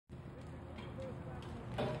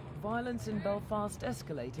Violence in Belfast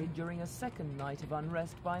escalated during a second night of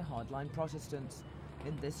unrest by hardline Protestants.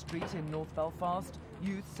 In this street in North Belfast,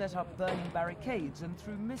 youth set up burning barricades and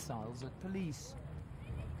threw missiles at police.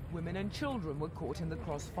 Women and children were caught in the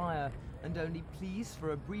crossfire, and only pleas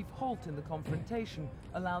for a brief halt in the confrontation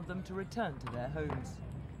allowed them to return to their homes.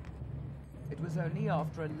 It was only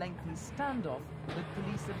after a lengthy standoff that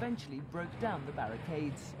police eventually broke down the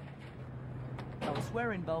barricades.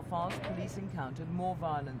 Elsewhere in Belfast, police encountered more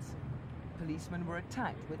violence. Policemen were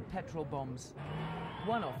attacked with petrol bombs.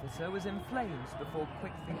 One officer was in flames before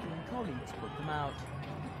quick-thinking colleagues put them out.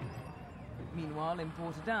 Meanwhile, in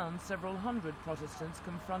Portadown, several hundred Protestants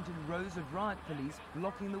confronted rows of riot police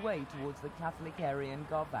blocking the way towards the Catholic area in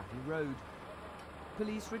Garvaghy Road.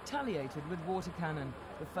 Police retaliated with water cannon,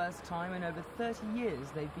 the first time in over 30 years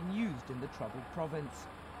they've been used in the troubled province.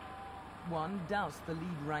 One doused the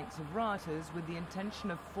lead ranks of rioters with the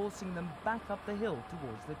intention of forcing them back up the hill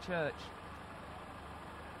towards the church.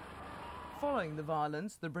 Following the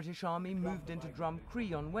violence, the British Army moved into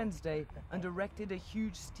Drumcree on Wednesday and erected a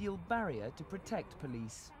huge steel barrier to protect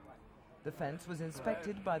police. The fence was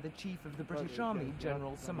inspected by the Chief of the British Army,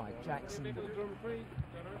 General Sir Mike Jackson.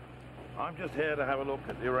 I'm just here to have a look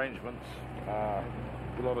at the arrangements. A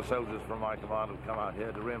lot of soldiers from my command have come out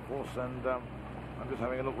here to reinforce, and I'm just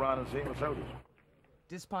having a look round and seeing the soldiers.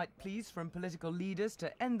 Despite pleas from political leaders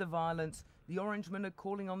to end the violence, the Orangemen are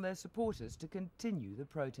calling on their supporters to continue the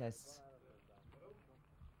protests.